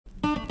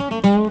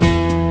Well,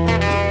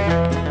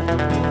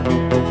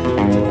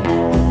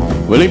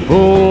 he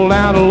pulled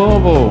out of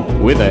Louisville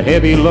with a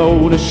heavy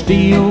load of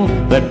steel,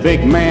 that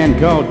big man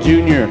called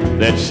Junior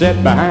that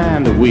sat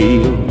behind the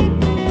wheel.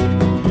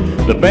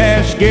 The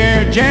best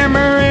gear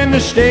jammer in the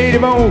state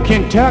of old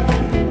Kentucky,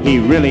 he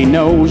really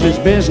knows his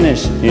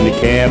business in the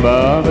cab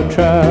of a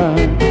truck.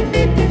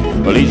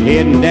 Well, he's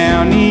heading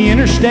down the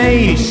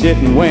interstate, he's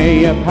sitting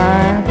way up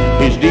high.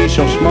 His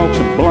diesel smokes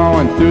are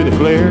blowing through the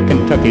clear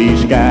Kentucky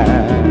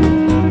sky.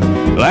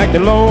 Like the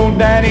load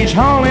that he's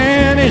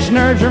hauling, his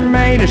nerves are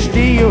made of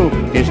steel.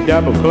 His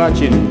double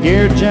clutching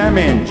gear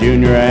Jammin,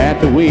 Junior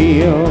at the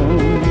wheel.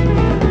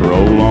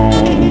 Roll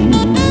on.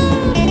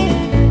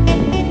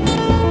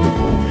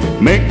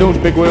 Make those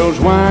big wheels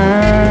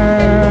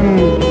whine.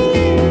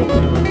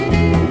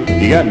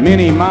 You got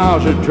many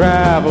miles to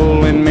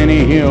travel and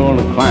many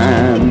hills to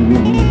climb.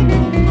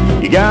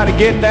 You gotta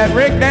get that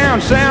rig down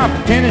south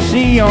to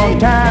Tennessee on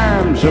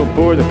time. So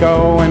pour the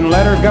coal and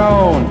let her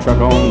go and truck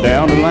on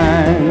down the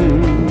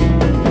line.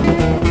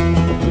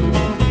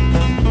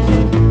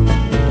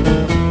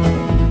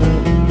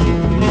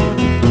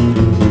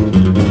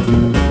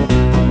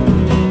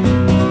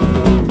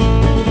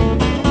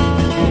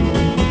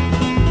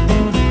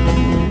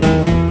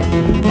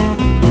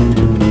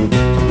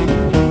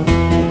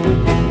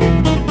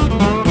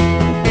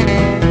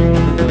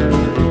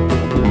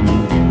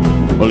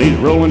 Well, he's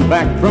rolling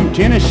back from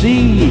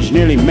Tennessee, he's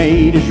nearly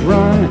made his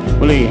run.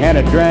 Well, he had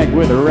a drag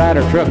with a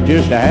rider truck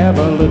just to have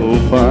a little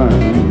fun.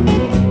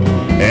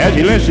 As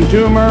he listened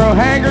to Merle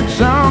Haggard's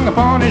song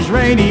upon his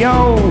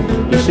radio,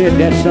 he said,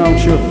 that song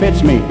sure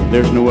fits me,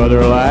 there's no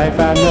other life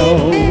I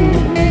know.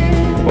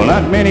 Well,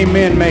 not many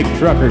men make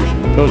truckers,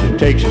 cause it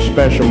takes a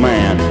special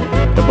man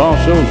to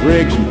boss those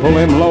rigs and pull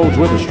them loads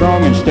with a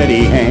strong and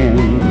steady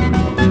hand.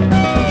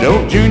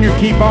 So Junior,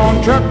 keep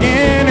on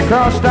trucking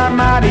across our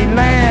mighty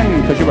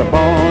land, cause you were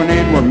born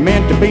and were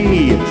meant to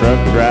be a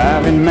truck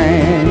driving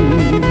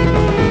man.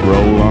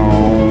 Roll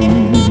on.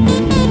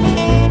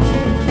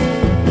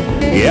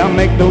 Yeah,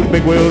 make those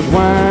big wheels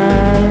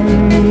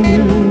whine.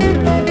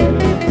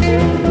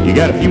 You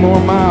got a few more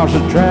miles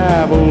to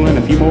travel and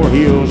a few more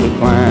hills to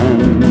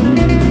climb.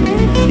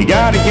 You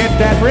gotta get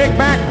that rig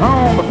back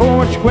home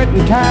before it's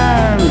quitting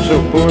time.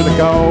 So pour the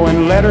coal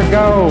and let her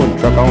go and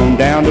truck on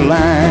down the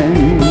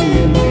line.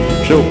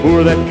 So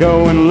pour that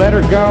coal and let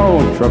her go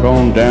and truck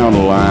on down the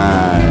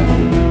line.